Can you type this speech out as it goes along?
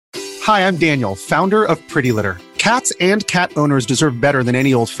Hi, I'm Daniel, founder of Pretty Litter. Cats and cat owners deserve better than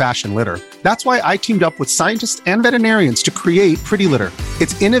any old-fashioned litter. That's why I teamed up with scientists and veterinarians to create Pretty Litter.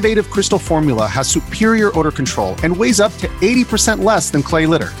 Its innovative crystal formula has superior odor control and weighs up to 80% less than clay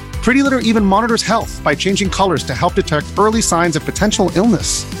litter. Pretty Litter even monitors health by changing colors to help detect early signs of potential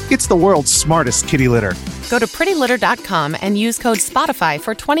illness. It's the world's smartest kitty litter. Go to prettylitter.com and use code SPOTIFY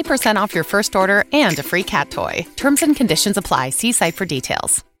for 20% off your first order and a free cat toy. Terms and conditions apply. See site for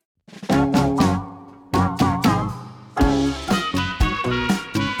details.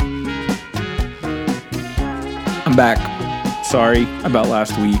 I'm back. Sorry about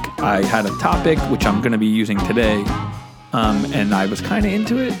last week. I had a topic which I'm going to be using today, and I was kind of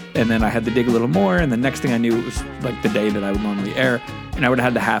into it, and then I had to dig a little more, and the next thing I knew, it was like the day that I would normally air, and I would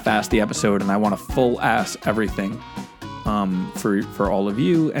have had to half-ass the episode, and I want to full-ass everything for all of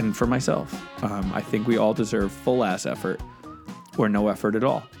you and for myself. I think we all deserve full-ass effort or no effort at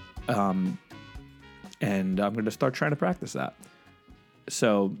all. And I'm going to start trying to practice that.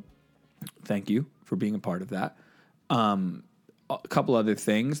 So thank you for being a part of that. A couple other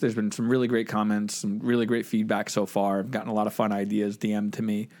things. There's been some really great comments, some really great feedback so far. I've gotten a lot of fun ideas DM'd to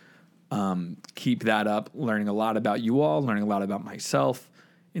me. Keep that up. Learning a lot about you all, learning a lot about myself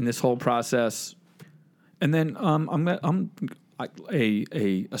in this whole process. And then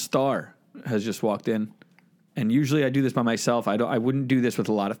a star has just walked in. And usually I do this by myself. I wouldn't do this with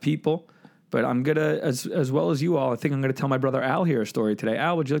a lot of people, but I'm gonna, as well as you all, I think I'm gonna tell my brother Al here a story today.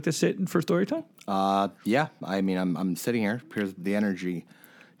 Al, would you like to sit in for story time? Yeah. I mean, I'm sitting here. Here's the energy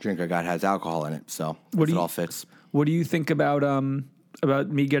drink I got has alcohol in it, so it all fits. What do you think about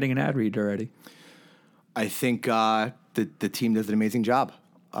me getting an ad read already? I think the team does an amazing job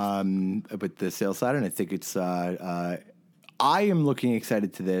with the sales side, and I think it's. I am looking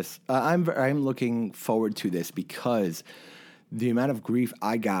excited to this. I'm looking forward to this because the amount of grief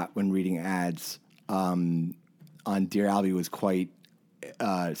I got when reading ads on Dear Albie was quite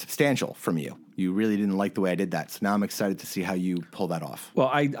substantial from you. You really didn't like the way I did that. So now I'm excited to see how you pull that off. Well,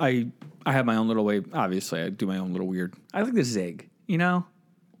 I have my own little way. Obviously, I do my own little weird. I like to zig, When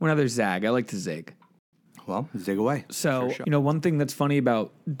others zag, I like to zig. Well, zig away. So, one thing that's funny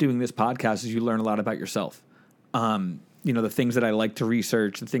about doing this podcast is you learn a lot about yourself. The things that I like to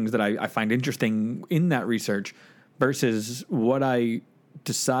research, the things that I find interesting in that research versus what I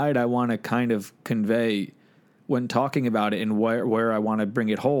decide I want to kind of convey when talking about it and where I want to bring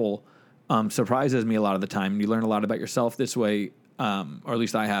it whole surprises me a lot of the time. You learn a lot about yourself this way, or at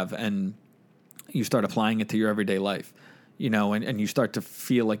least I have, and you start applying it to your everyday life, and you start to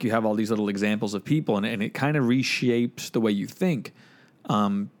feel like you have all these little examples of people, and it kind of reshapes the way you think.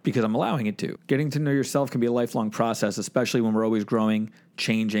 Because I'm allowing it to. Getting to know yourself can be a lifelong process, especially when we're always growing,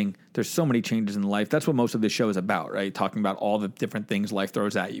 changing. There's so many changes in life. That's what most of this show is about, right? Talking about all the different things life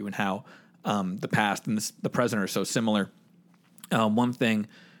throws at you and how the past and the present are so similar. One thing,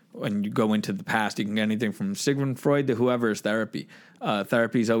 when you go into the past, you can get anything from Sigmund Freud to whoever is therapy.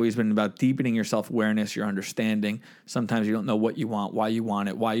 Therapy has always been about deepening your self-awareness, your understanding. Sometimes you don't know what you want, why you want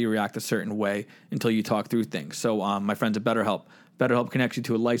it, why you react a certain way until you talk through things. So my friends at BetterHelp connects you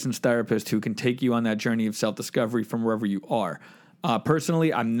to a licensed therapist who can take you on that journey of self-discovery from wherever you are.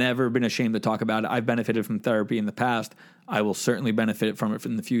 Personally, I've never been ashamed to talk about it. I've benefited from therapy in the past. I will certainly benefit from it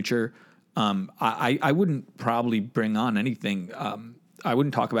in the future. I wouldn't probably bring on anything. I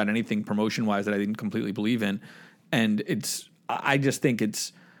wouldn't talk about anything promotion-wise that I didn't completely believe in. And I just think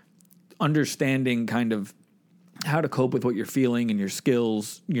it's understanding kind of how to cope with what you're feeling and your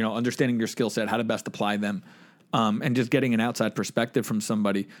skills, understanding your skill set, how to best apply them. And just getting an outside perspective from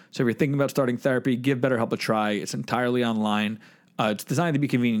somebody. So if you're thinking about starting therapy, give BetterHelp a try. It's entirely online. It's designed to be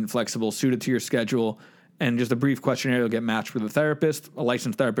convenient and flexible, suited to your schedule, and just a brief questionnaire. You'll get matched with a therapist, a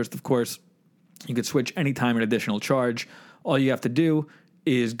licensed therapist, of course. You could switch anytime at additional charge. All you have to do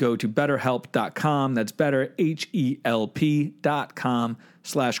is go to betterhelp.com. That's better,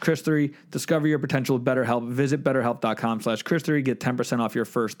 HELP.com/Chris3. Discover your potential with BetterHelp. Visit betterhelp.com/Chris3. Get 10% off your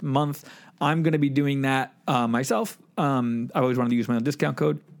first month. I'm going to be doing that myself. I always wanted to use my own discount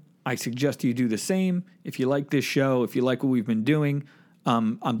code. I suggest you do the same. If you like this show, if you like what we've been doing,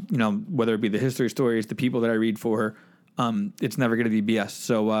 whether it be the history stories, the people that I read for, it's never going to be BS.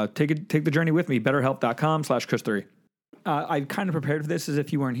 So take the journey with me. BetterHelp.com/Chris3. I kind of prepared for this as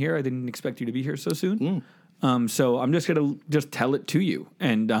if you weren't here. I didn't expect you to be here so soon. So I'm just going to tell it to you.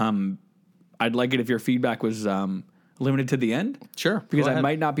 And I'd like it if your feedback was limited to the end. Sure. Because I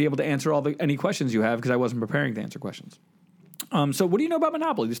might not be able to answer any questions you have because I wasn't preparing to answer questions. So what do you know about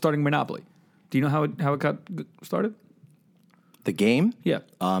Monopoly, the starting Monopoly? Do you know how it got started? The game? Yeah.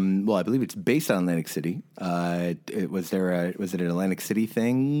 Well, I believe it's based on Atlantic City. Was it an Atlantic City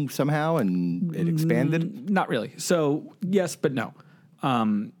thing somehow, and it expanded? Not really. So yes, but no.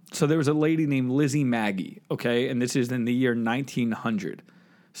 So there was a lady named Lizzie Maggie. Okay, and this is in the year 1900.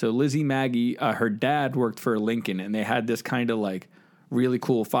 So Lizzie Maggie, her dad worked for Lincoln, and they had this kind of like really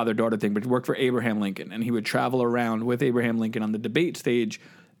cool father-daughter thing, but he worked for Abraham Lincoln, and he would travel around with Abraham Lincoln on the debate stage,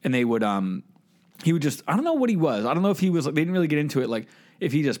 and they would he would just, I don't know what he was. I don't know if he was, they didn't really get into it, like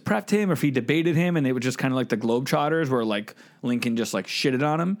if he just prepped him or if he debated him, and they would just kind of like the Globetrotters where like Lincoln just like shitted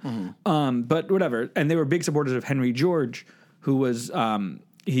on him. But whatever. And they were big supporters of Henry George, who was,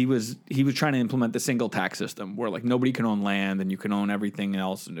 he was trying to implement the single tax system where like nobody can own land and you can own everything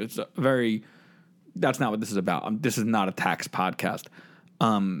else. And it's that's not what this is about. This is not a tax podcast.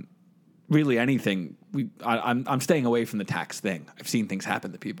 Really anything, I'm staying away from the tax thing. I've seen things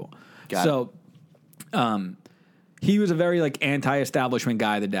happen to people. He was a very like anti-establishment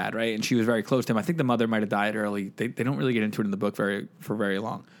guy, the dad, right? And she was very close to him. I think the mother might have died early. They don't really get into it in the book for very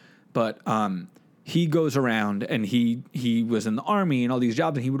long. But he goes around and he was in the army and all these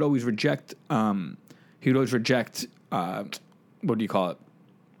jobs, and he would always reject what do you call it?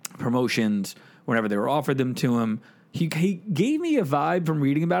 Promotions whenever they were offered them to him. He gave me a vibe from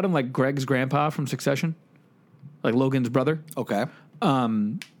reading about him like Greg's grandpa from Succession, like Logan's brother. Okay.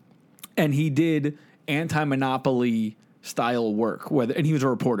 And he did anti-monopoly style work, and he was a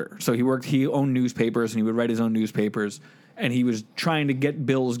reporter. So he owned newspapers and he would write his own newspapers, and he was trying to get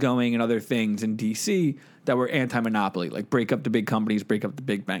bills going and other things in DC that were anti-monopoly, like break up the big companies, break up the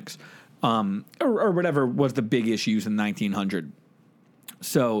big banks, or whatever was the big issues in 1900.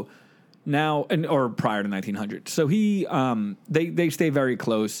 So now, or prior to 1900. So they stay very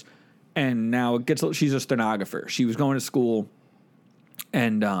close, and now she's a stenographer. She was going to school,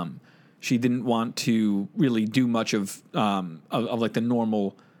 and she didn't want to really do much of like the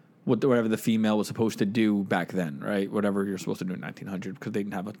normal, whatever the female was supposed to do back then, right? Whatever you're supposed to do in 1900, because they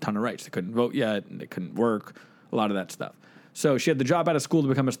didn't have a ton of rights. They couldn't vote yet, and they couldn't work, a lot of that stuff. So she had the job out of school to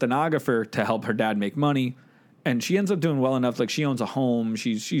become a stenographer to help her dad make money, and she ends up doing well enough. Like she owns a home.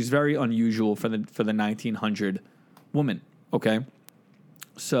 She's very unusual for the 1900 woman. Okay,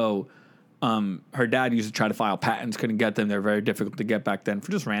 so. Her dad used to try to file patents, couldn't get them. They're very difficult to get back then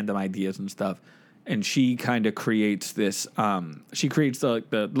for just random ideas and stuff. And she kind of creates this, she creates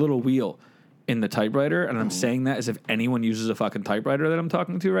the little wheel in the typewriter. And I'm saying that as if anyone uses a fucking typewriter that I'm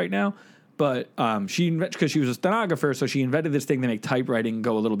talking to right now. But because she was a stenographer, so she invented this thing to make typewriting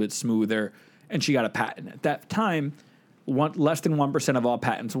go a little bit smoother. And she got a patent. At that time, less than 1% of all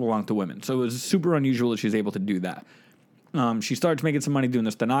patents belonged to women. So it was super unusual that she was able to do that. She starts making some money doing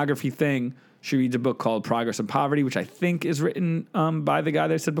the stenography thing. She reads a book called Progress and Poverty, which I think is written by the guy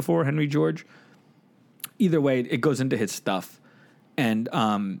that I said before, Henry George. Either way, it goes into his stuff. And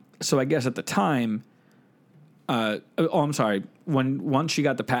so I guess at the time, I'm sorry, once she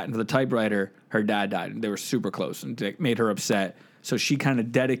got the patent for the typewriter, her dad died. And they were super close, and it made her upset. So she kind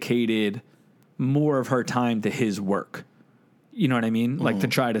of dedicated more of her time to his work. You know what I mean? Like to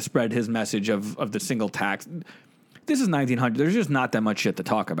try to spread his message of the single tax. This is 1900. There's just not that much shit to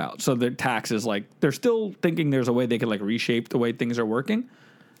talk about. So the taxes, like, they're still thinking there's a way they could, like, reshape the way things are working.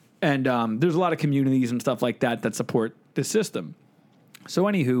 And there's a lot of communities and stuff like that support this system. So,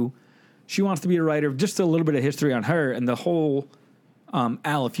 anywho, she wants to be a writer. Just a little bit of history on her and the whole.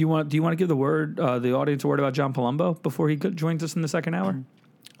 Al, do you want to give the audience a word about John Palumbo before he joins us in the second hour?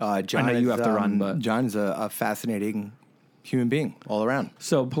 John, I know you have to run, but John's a fascinating human being all around.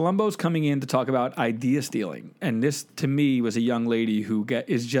 So Palumbo's coming in to talk about idea stealing. And this, to me, was a young lady who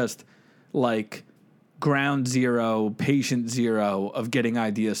is just like ground zero, patient zero of getting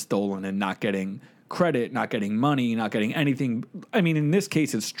ideas stolen and not getting credit, not getting money, not getting anything. I mean, in this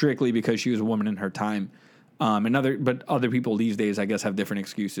case, it's strictly because she was a woman in her time. But other people these days, I guess, have different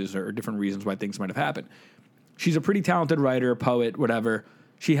excuses or different reasons why things might have happened. She's a pretty talented writer, poet, whatever.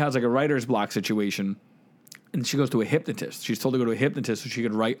 She has like a writer's block situation. And she goes to a hypnotist. She's told to go to a hypnotist so she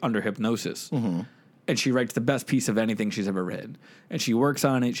could write under hypnosis. Mm-hmm. And she writes the best piece of anything she's ever written. And she works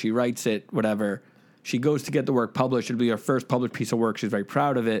on it. She writes it, whatever. She goes to get the work published. It'll be her first published piece of work. She's very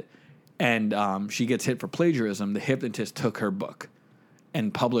proud of it. And she gets hit for plagiarism. The hypnotist took her book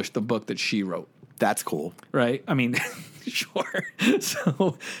and published the book that she wrote. That's cool. Right? I mean, sure.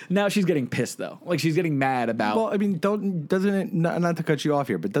 So now she's getting pissed, though. Like, she's getting mad about... Well, I mean, doesn't it, not to cut you off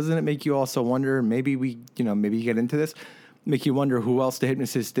here, but doesn't it make you also wonder, maybe maybe you get into this, make you wonder who else the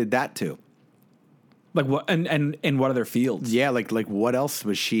hypnotist did that to? Like, what, and in what other fields? Yeah, like what else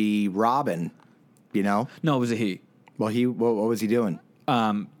was she robbing, you know? No, it was a he. Well, what was he doing?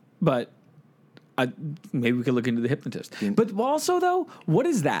 But Maybe we could look into the hypnotist. But also, though, what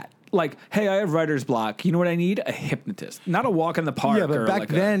is that? Like, hey, I have writer's block. You know what I need? A hypnotist, not a walk in the park. Yeah, but back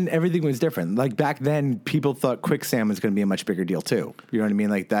then, everything was different. Like, back then, people thought quicksand was going to be a much bigger deal, too. You know what I mean?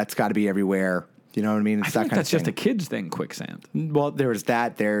 Like, that's got to be everywhere. You know what I mean? It's I feel that like kind that's of just a kid's thing, quicksand. Well, there's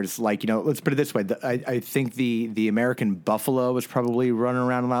that. There's, like, let's put it this way. I think the American buffalo was probably running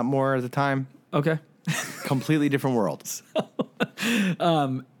around a lot more at the time. Okay. Completely different worlds.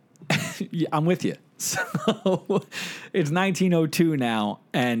 Yeah, I'm with you. So it's 1902 now,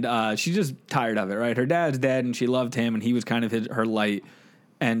 and she's just tired of it, right? Her dad's dead, and she loved him, and he was kind of her light.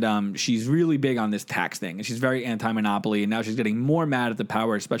 And she's really big on this tax thing, and she's very anti-monopoly, and now she's getting more mad at the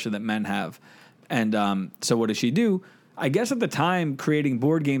power, especially that men have. And so what does she do? I guess at the time, creating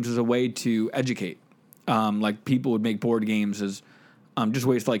board games was a way to educate. Like, people would make board games as just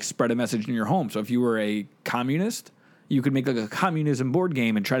ways to, like, spread a message in your home. So if you were a communist, you could make like a communism board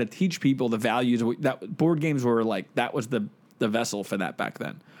game and try to teach people the values that board games were like. That was the vessel for that back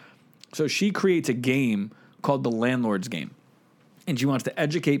then. So she creates a game called the Landlord's Game, and she wants to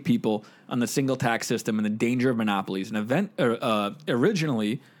educate people on the single tax system and the danger of monopolies.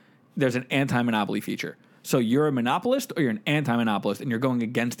 Originally, there's an anti-monopoly feature. So you're a monopolist or you're an anti-monopolist, and you're going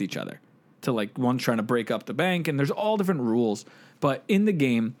against each other. To like one's trying to break up the bank, and there's all different rules. But in the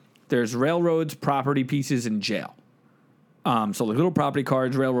game, there's railroads, property pieces, and jail. So like little property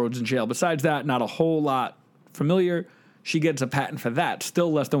cards, railroads, and jail. Besides that, not a whole lot familiar. She gets a patent for that.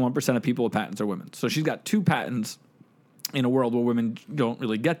 Still less than 1% of people with patents are women. So she's got 2 patents in a world where women don't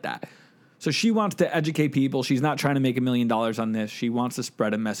really get that. So she wants to educate people. She's not trying to make $1 million on this. She wants to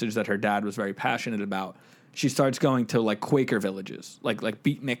spread a message that her dad was very passionate about. She starts going to like Quaker villages, like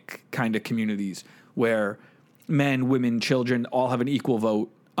beatnik kind of communities where men, women, children all have an equal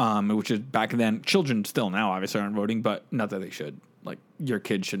vote. Which is back then. Children still now obviously aren't voting, but not that they should. Like, your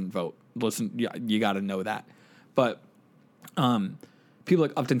kids shouldn't vote. Listen, you got to know that. But people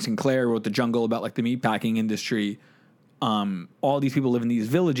like Upton Sinclair wrote The Jungle about like the meatpacking industry. All these people live in these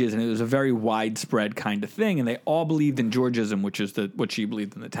villages, and it was a very widespread kind of thing. And they all believed in Georgism, which is what she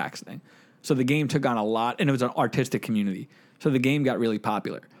believed in, the tax thing. So the game took on a lot, and it was an artistic community. So the game got really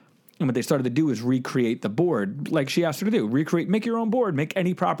popular. And what they started to do is recreate the board, like she asked her to do. Make your own board, make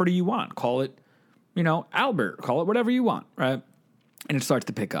any property you want. Call it, Albert, call it whatever you want, right? And it starts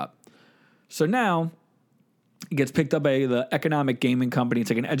to pick up. So now it gets picked up by the Economic Gaming Company.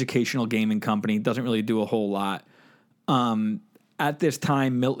 It's like an educational gaming company. It doesn't really do a whole lot. At this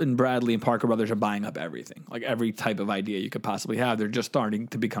time, Milton Bradley and Parker Brothers are buying up everything, like every type of idea you could possibly have. They're just starting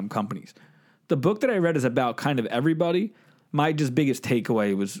to become companies. The book that I read is about kind of everybody. My just biggest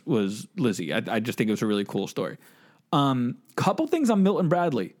takeaway was Lizzie. I just think it was a really cool story. Couple things on Milton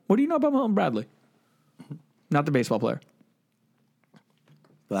Bradley. What do you know about Milton Bradley? Not the baseball player.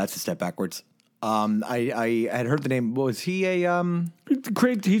 Well, that's a step backwards. I had heard the name. Was he a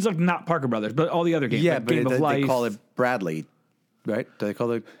He's like not Parker Brothers, but all the other games. Yeah, like but Game of Life. they call it Bradley, right? Do they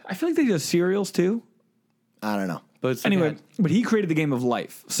call it? I feel like they do cereals too. I don't know. But it's anyway, but he created the Game of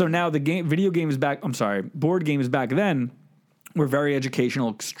Life. So now the board games back then were very educational,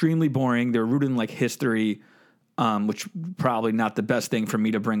 extremely boring. They're rooted in like history, which probably not the best thing for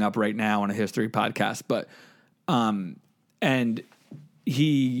me to bring up right now on a history podcast. But and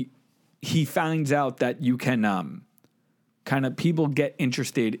he finds out that you can kind of people get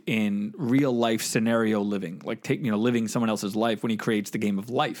interested in real life scenario living, like living someone else's life when he creates the Game of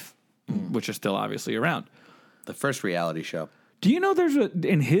Life, which is still obviously around. The first reality show. Do you know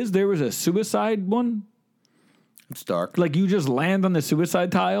there was a suicide one? It's dark. Like you just land on the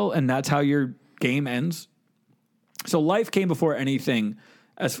suicide tile and that's how your game ends. So life came before anything,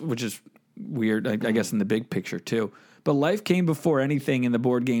 which is weird, I guess, in the big picture too. But life came before anything in the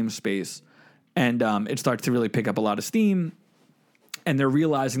board game space, and it starts to really pick up a lot of steam. And they're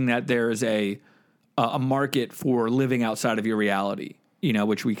realizing that there is a market for living outside of your reality,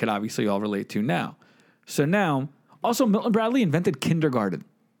 which we could obviously all relate to now. So now, also Milton Bradley invented kindergarten.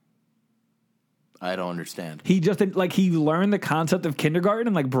 I don't understand. He just he learned the concept of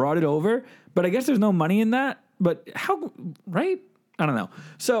kindergarten and brought it over, but I guess there's no money in that. But how, right? I don't know.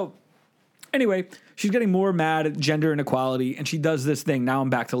 So anyway, she's getting more mad at gender inequality, and she does this thing. Now I'm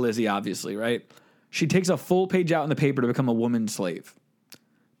back to Lizzie, obviously, right? She takes a full page out in the paper to become a woman's slave.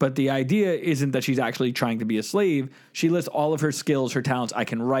 But the idea isn't that she's actually trying to be a slave. She lists all of her skills, her talents. I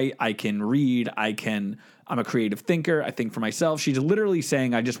can write, I can read, I'm a creative thinker, I think for myself. She's literally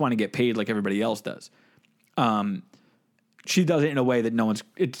saying, I just want to get paid like everybody else does. She does it in a way that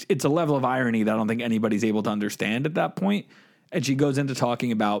it's a level of irony that I don't think anybody's able to understand at that point. And she goes into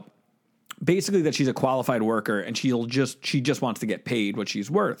talking about basically that she's a qualified worker and she just wants to get paid what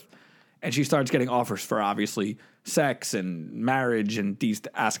she's worth. And she starts getting offers for obviously sex and marriage and these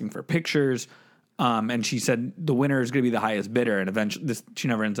asking for pictures. And she said the winner is going to be the highest bidder. And eventually she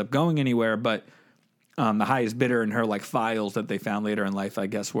never ends up going anywhere, but the highest bidder in her like files that they found later in life, I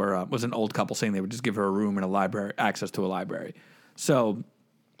guess, was an old couple saying they would just give her a room and a library, access to a library. So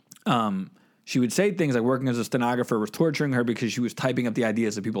she would say things like working as a stenographer was torturing her because she was typing up the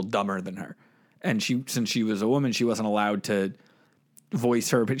ideas of people dumber than her. And since she was a woman, she wasn't allowed to voice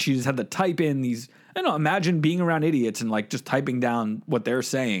her, but she just had to type in these, I don't know, imagine being around idiots and like just typing down what they're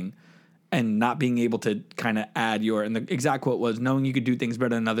saying and not being able to kind of add and the exact quote was, knowing you could do things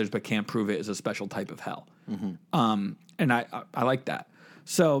better than others but can't prove it is a special type of hell. Mm-hmm. And I like that.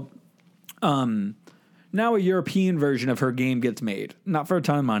 So now a European version of her game gets made, not for a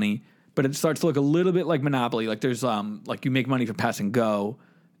ton of money, but it starts to look a little bit like Monopoly. Like there's like you make money for pass and go,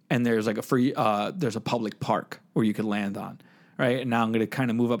 and there's like a free there's a public park where you could land on. Right. And now I'm going to kind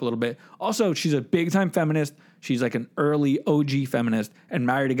of move up a little bit. Also, she's a big time feminist. She's like an early OG feminist and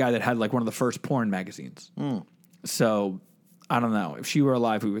married a guy that had like one of the first porn magazines. So I don't know. If she were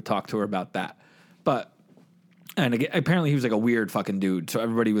alive, we would talk to her about that. But, and again, apparently he was like a weird fucking dude. So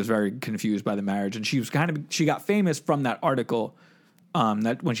everybody was very confused by the marriage. And she got famous from that article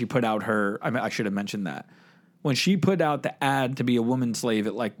that when she put out I should have mentioned that. When she put out the ad to be a woman slave,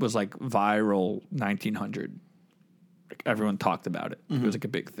 it was like viral 1900. Everyone talked about it. Mm-hmm. It was like a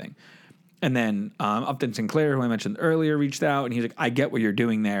big thing. And then Upton Sinclair, who I mentioned earlier, reached out and he's like, I get what you're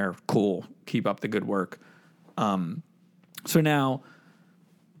doing there. Cool. Keep up the good work. So now,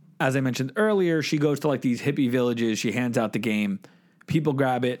 as I mentioned earlier, she goes to like these hippie villages. She hands out the game. People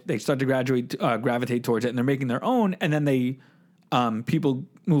grab it. They start to gravitate towards it, and they're making their own. And then people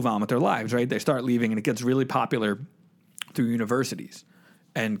move on with their lives, right? They start leaving, and it gets really popular through universities.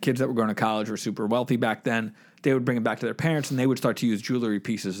 And kids that were going to college were super wealthy back then. They would bring it back to their parents, and they would start to use jewelry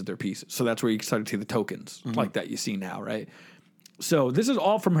pieces as their pieces. So that's where you started to see the tokens like that you see now, right? So this is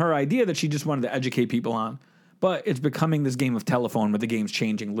all from her idea that she just wanted to educate people on. But it's becoming this game of telephone where the game's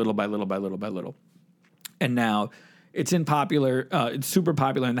changing little by little by little by little. And now it's it's super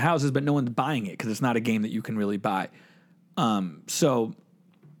popular in the houses, but no one's buying it because it's not a game that you can really buy. So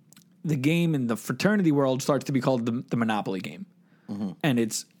the game in the fraternity world starts to be called the Monopoly game. Mm-hmm. And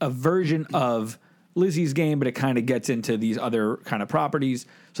it's a version of Lizzie's game, but it kind of gets into these other kind of properties.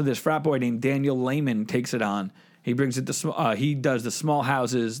 So this frat boy named Daniel Lehman takes it on. He brings it to he does the small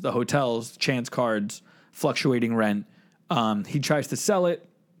houses, the hotels, chance cards, fluctuating rent. He tries to sell it,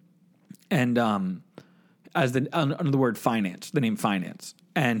 and as under the word finance, the name finance,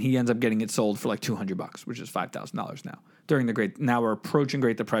 and he ends up getting it sold for like $200, which is $5,000 now. Now we're approaching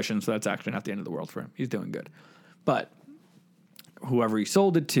Great Depression, so that's actually not the end of the world for him. He's doing good, but whoever he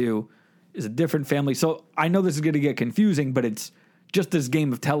sold it to is a different family. So I know this is going to get confusing, but it's just this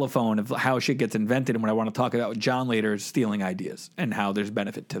game of telephone of how shit gets invented. And what I want to talk about with John later is stealing ideas and how there's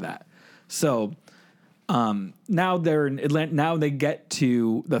benefit to that. So now they're in Atlanta. Now they get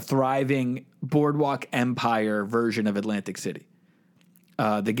to the thriving Boardwalk Empire version of Atlantic City.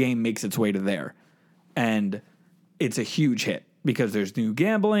 The game makes its way to there, and it's a huge hit because there's new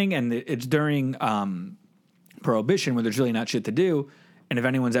gambling, and it's during Prohibition where there's really not shit to do. And if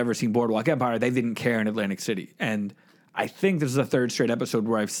anyone's ever seen Boardwalk Empire, they didn't care in Atlantic City. And I think this is the third straight episode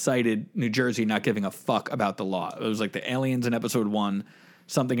where I've cited New Jersey not giving a fuck about the law. It was like the aliens in episode 1,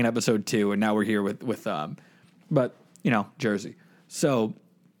 something in episode 2, and now we're here with but you know, Jersey. So,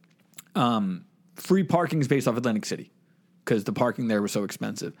 free parking is based off Atlantic City because the parking there was so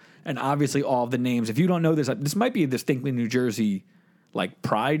expensive. And obviously all of the names, if you don't know this, this might be a distinctly New Jersey like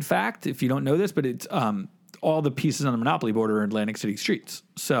pride fact if you don't know this, but it's all the pieces on the Monopoly board are Atlantic City streets.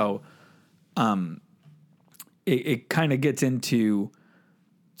 So it kind of gets into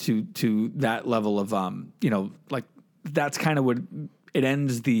to that level of, like that's kind of what it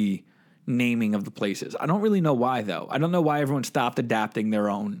ends the naming of the places. I don't really know why, though. I don't know why everyone stopped adapting their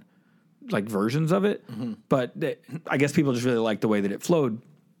own like versions of it, but I guess people just really like the way that it flowed.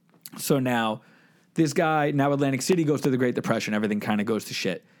 So now this guy, now Atlantic City goes through the Great Depression. Everything kind of goes to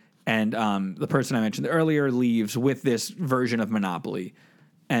shit. And the person I mentioned earlier leaves with this version of Monopoly.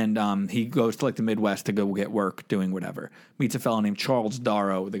 And he goes to like the Midwest to go get work doing whatever. Meets a fellow named Charles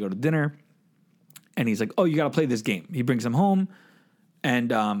Darrow. They go to dinner. And he's like, oh, you got to play this game. He brings him home.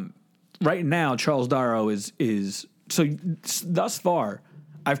 And right now, Charles Darrow is so thus far,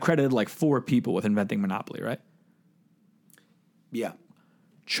 I've credited like 4 people with inventing Monopoly, right? Yeah.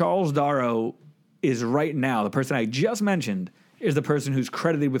 Charles Darrow is right now, the person I just mentioned, is the person who's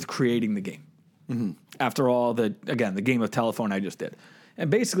credited with creating the game. Mm-hmm. After all, the game of telephone I just did. And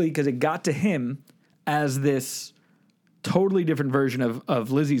basically, because it got to him as this totally different version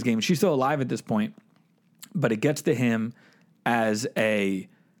of Lizzie's game. She's still alive at this point, but it gets to him as a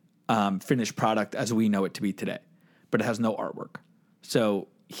finished product as we know it to be today, but it has no artwork. So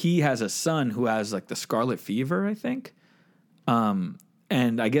he has a son who has like the scarlet fever, I think.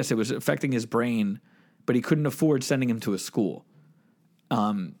 And I guess it was affecting his brain, but he couldn't afford sending him to a school.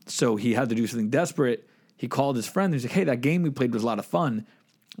 So he had to do something desperate. He called his friend. He's like, hey, that game we played was a lot of fun.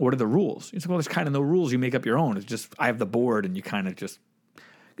 What are the rules? He's like, well, there's kind of no rules. You make up your own. It's just, I have the board and you kind of just,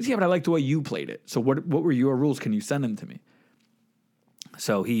 yeah, but I like the way you played it. So what were your rules? Can you send them to me?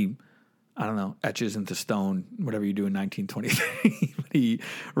 So he, I don't know, etches into stone, whatever you do in 1923. He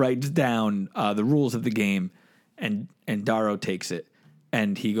writes down the rules of the game, and Darrow takes it.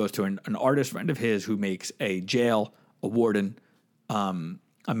 And he goes to an artist friend of his who makes a jail, a warden, a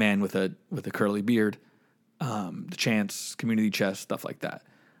man with a curly beard, the chance, community chest, stuff like that.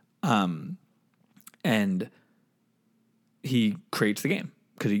 And he creates the game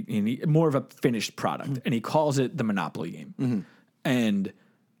because he more of a finished product, and he calls it the Monopoly game. And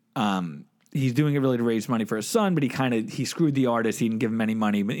he's doing it really to raise money for his son, but he screwed the artist. He didn't give him any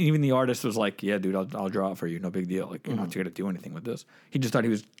money. But even the artist was like, yeah, dude, I'll draw it for you. No big deal. Like, you're not going to do anything with this. He just thought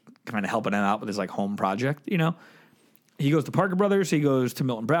he was kind of helping him out with his like home project, you know? He goes to Parker Brothers. He goes to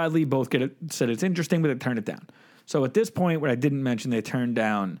Milton Bradley. Both said it's interesting, but they turned it down. So at this point, what I didn't mention, they turned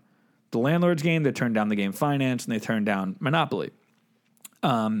down the Landlord's game, they turned down the game Finance, and they turned down Monopoly.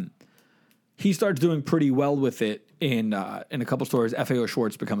 He starts doing pretty well with it in a couple stores. FAO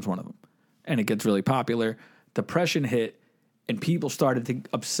Schwartz becomes one of them, and it gets really popular. Depression hit, and people started to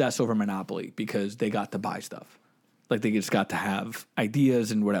obsess over Monopoly because they got to buy stuff. Like, they just got to have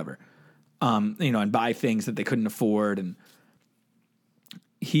ideas and whatever, and buy things that they couldn't afford. And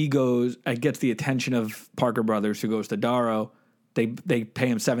he goes and gets the attention of Parker Brothers, who goes to Darrow. They pay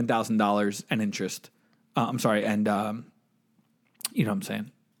him $7,000 and interest. And you know what I'm saying?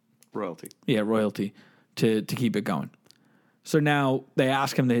 Royalty. Yeah, royalty to keep it going. So now they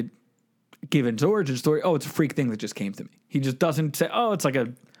ask him to give his origin story. Oh, it's a freak thing that just came to me. He just doesn't say, oh, it's like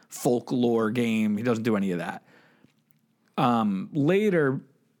a folklore game. He doesn't do any of that. Later,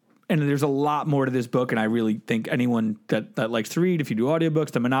 and there's a lot more to this book, and I really think anyone that likes to read, if you do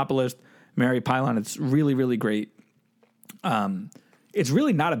audiobooks, The Monopolist, Mary Pylon, it's really, really great. It's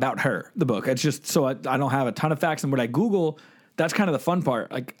really not about her, the book. It's just, so I don't have a ton of facts, and what I Google, that's kind of the fun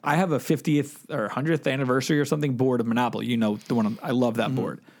part. Like, I have a 50th or 100th anniversary or something board of Monopoly. You know, the one I love that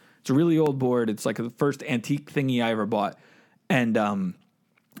board. It's a really old board. It's like the first antique thingy I ever bought. And the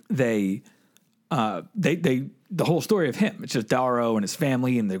whole story of him, it's just Darrow and his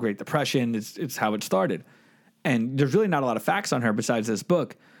family and the Great Depression. It's how it started. And there's really not a lot of facts on her besides this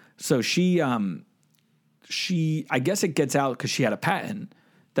book. So she I guess it gets out because she had a patent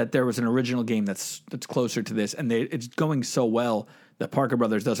that there was an original game that's closer to this, and it's going so well that Parker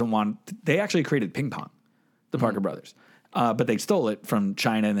Brothers doesn't want. They actually created ping pong, the Parker Brothers, but they stole it from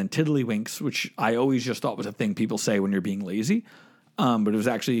China. And then Tiddlywinks, which I always just thought was a thing people say when you're being lazy, but it was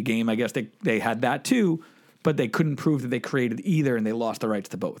actually a game. I guess they had that too, but they couldn't prove that they created either, and they lost the rights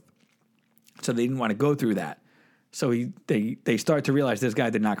to both. So they didn't want to go through that. So they start to realize this guy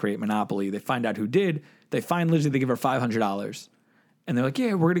did not create Monopoly. They find out who did. They find Lizzie. They give her $500. And they're like,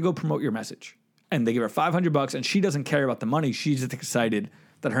 yeah, we're going to go promote your message. And they give her $500, and she doesn't care about the money. She's just excited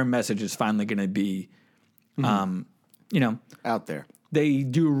that her message is finally going to be, out there. They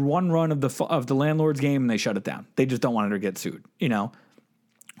do one run of the Landlord's game, and they shut it down. They just don't want her to get sued. No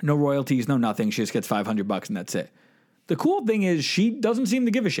royalties, no nothing. She just gets $500, and that's it. The cool thing is she doesn't seem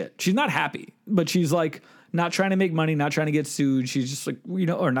to give a shit. She's not happy, but she's like not trying to make money, not trying to get sued. She's just like,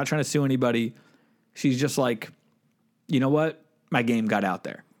 or not trying to sue anybody. She's just like, you know what? My game got out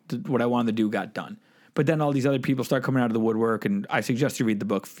there. What I wanted to do got done. But then all these other people start coming out of the woodwork, and I suggest you read the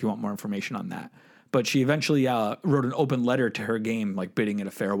book if you want more information on that. But she eventually wrote an open letter to her game, like bidding it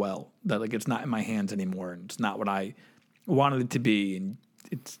a farewell, that like it's not in my hands anymore, and it's not what I wanted it to be, and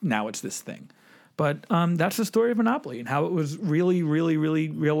it's this thing. But that's the story of Monopoly and how it was really, really, really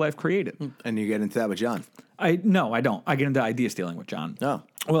real life created. And you get into that with John? No, I don't. I get into idea stealing with John. Oh.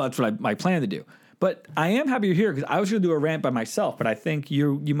 Well, that's what I plan to do. But I am happy you're here because I was going to do a rant by myself, but I think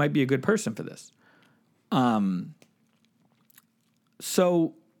you might be a good person for this.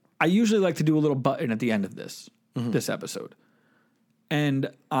 So I usually like to do a little button at the end of this episode. And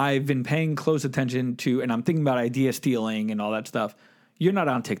I've been paying close attention to, and I'm thinking about idea stealing and all that stuff. You're not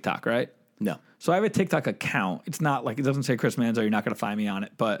on TikTok, right? No. So I have a TikTok account. It's not like, it doesn't say Chris Manzo, you're not going to find me on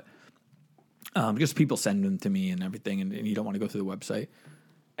it, but just people send them to me and everything, and you don't want to go through the website.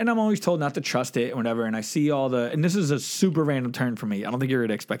 And I'm always told not to trust it and whatever. And I see and this is a super random turn for me. I don't think you're going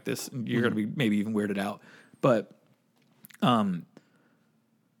to expect this. And you're going to be maybe even weirded out. But I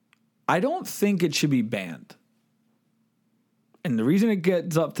don't think it should be banned. And the reason it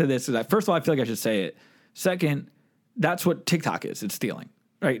gets up to this is that, first of all, I feel like I should say it. Second, that's what TikTok is. It's stealing,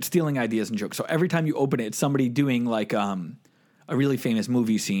 right? It's stealing ideas and jokes. So every time you open it, it's somebody doing like a really famous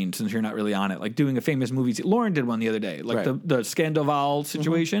movie scene, since you're not really on it, like doing a famous movie scene. Lauren did one the other day, like the Scandoval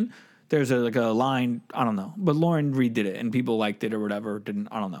situation. Mm-hmm. There's a line, I don't know, but Lauren redid it and people liked it or whatever, didn't,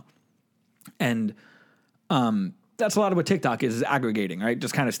 I don't know. And that's a lot of what TikTok is aggregating, right?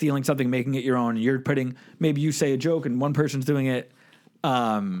 Just kind of stealing something, making it your own. You're putting, maybe you say a joke and one person's doing it,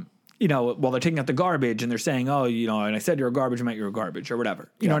 while they're taking out the garbage and they're saying, oh, and I said you're a garbage, I meant you're a garbage or whatever.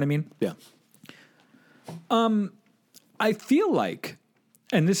 You know what I mean? Yeah. I feel like,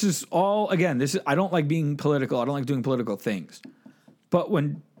 and this is all, again, I don't like being political. I don't like doing political things. But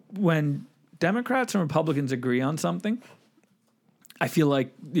when Democrats and Republicans agree on something, I feel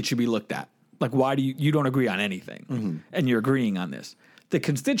like it should be looked at. Like, why do you don't agree on anything, and you're agreeing on this? The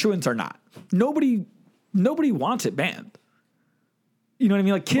constituents are not. Nobody wants it banned. You know what I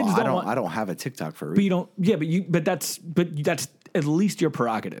mean? Like kids I don't have a TikTok for a reason. But you don't. Yeah, but that's at least your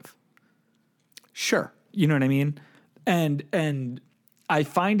prerogative. Sure. You know what I mean? And I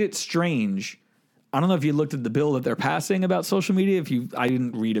find it strange. I don't know if you looked at the bill that they're passing about social media. I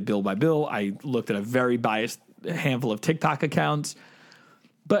didn't read it bill by bill. I looked at a very biased handful of TikTok accounts.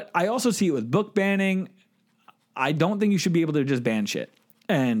 But I also see it with book banning. I don't think you should be able to just ban shit.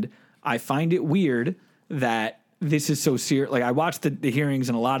 And I find it weird that this is so serious. Like, I watched the hearings,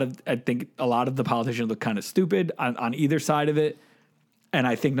 and I think a lot of the politicians look kind of stupid on either side of it. And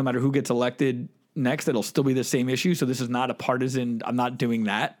I think no matter who gets elected next, it'll still be the same issue. So this is not a partisan, I'm not doing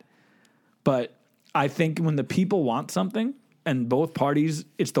that. But I think when the people want something and both parties,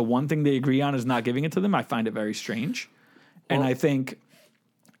 it's the one thing they agree on is not giving it to them, I find it very strange. And I think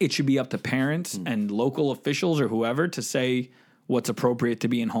it should be up to parents and local officials or whoever to say what's appropriate to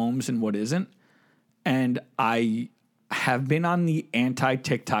be in homes and what isn't. And I have been on the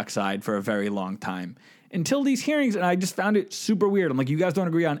anti-TikTok side for a very long time until these hearings, and I just found it super weird. I'm like, you guys don't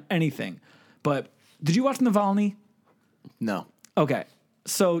agree on anything. But did you watch Navalny? No. Okay.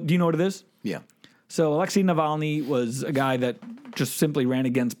 So do you know what it is? Yeah. So Alexei Navalny was a guy that just simply ran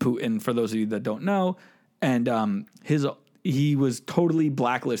against Putin, for those of you that don't know. And he was totally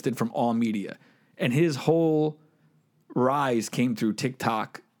blacklisted from all media. And his whole rise came through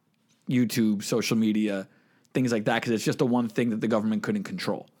TikTok, YouTube, social media, things like that, because it's just the one thing that the government couldn't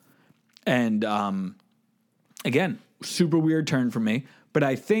control. And again, super weird turn for me. But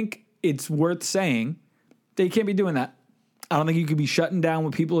I think it's worth saying that you can't be doing that. I don't think you could be shutting down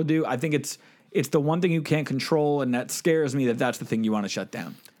what people do. I think it's the one thing you can't control, and that scares me that that's the thing you want to shut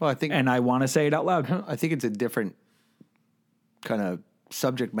down. Well, and I want to say it out loud. I think it's a different kind of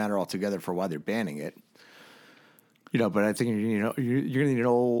subject matter altogether for why they're banning it. But I think you're going to need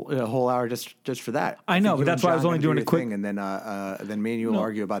a whole hour just for that. I know, but that's why I was only doing a quick thing, and then me and you will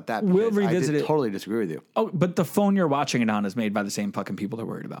argue about that. We'll revisit it. Totally disagree with you. Oh, but the phone you're watching it on is made by the same fucking people they're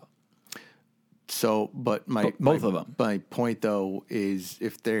worried about. So, but both of them. My point though is,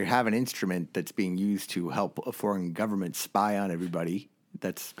 if they have an instrument that's being used to help a foreign government spy on everybody,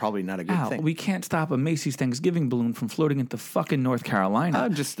 that's probably not a good thing. We can't stop a Macy's Thanksgiving balloon from floating into fucking North Carolina.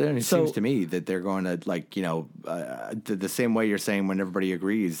 It seems to me that they're going to the same way you're saying when everybody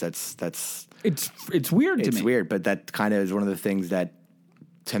agrees. It's weird to me. It's weird, but that kind of is one of the things that,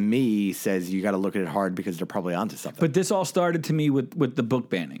 to me, says you got to look at it hard because they're probably onto something. But this all started to me with the book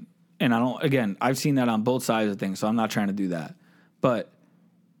banning. And I've seen that on both sides of things, so I'm not trying to do that. But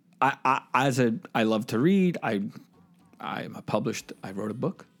I love to read. I wrote a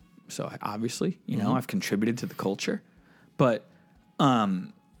book, so obviously, I've contributed to the culture. But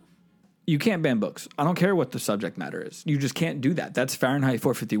you can't ban books. I don't care what the subject matter is. You just can't do that. That's Fahrenheit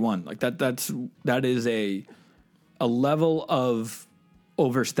 451. Like that is a level of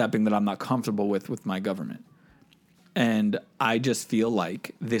overstepping that I'm not comfortable with my government. And I just feel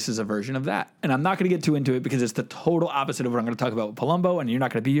like this is a version of that. And I'm not going to get too into it because it's the total opposite of what I'm going to talk about with Palumbo, and you're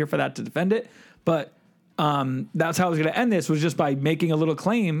not going to be here for that to defend it. But that's how I was going to end this, was just by making a little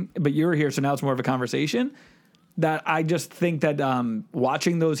claim, but you're here, so now it's more of a conversation, that I just think that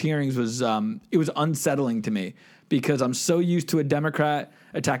watching those hearings was unsettling to me, because I'm so used to a Democrat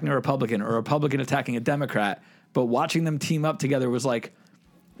attacking a Republican or a Republican attacking a Democrat, but watching them team up together was like,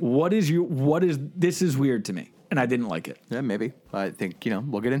 this is weird to me. And I didn't like it. Yeah, maybe. I think,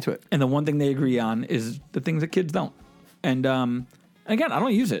 we'll get into it. And the one thing they agree on is the things that kids don't. And again, I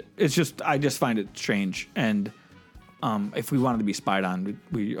don't use it. It's just, I just find it strange. And If we wanted to be spied on,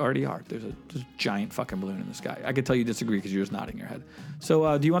 we already are. There's a giant fucking balloon in the sky. I could tell you disagree because you're just nodding your head.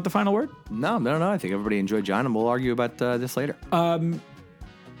 So do you want the final word? No. I think everybody enjoyed John, and we'll argue about this later.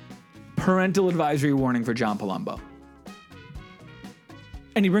 Parental advisory warning for John Palumbo.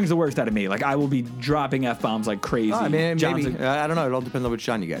 And he brings the worst out of me. Like, I will be dropping F-bombs like crazy. Maybe. I don't know. It all depends on which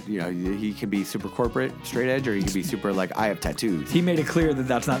John you get. You know, he could be super corporate, straight edge, or he could be super, like, I have tattoos. He made it clear that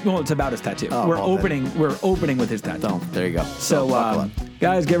that's not... Well, it's about his tattoo. We're opening with his tattoo. Oh, there you go. So,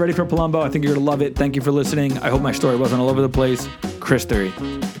 guys, get ready for Palumbo. I think you're going to love it. Thank you for listening. I hope my story wasn't all over the place. Chris Theory.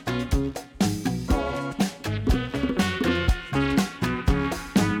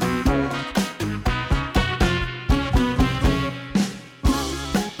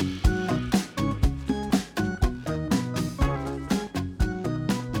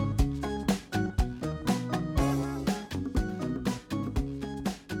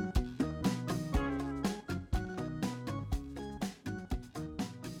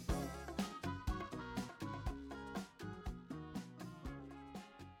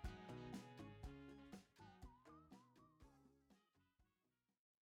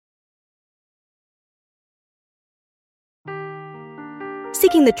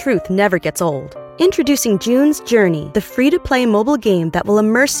 Seeking the truth never gets old. Introducing June's Journey, the free-to-play mobile game that will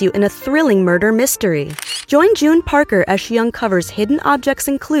immerse you in a thrilling murder mystery. Join June Parker as she uncovers hidden objects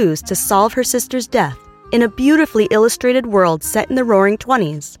and clues to solve her sister's death in a beautifully illustrated world set in the Roaring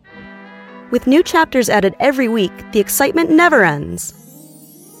 '20s. With new chapters added every week, the excitement never ends.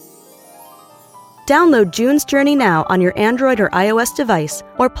 Download June's Journey now on your Android or iOS device,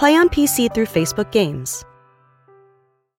 or play on PC through Facebook Games.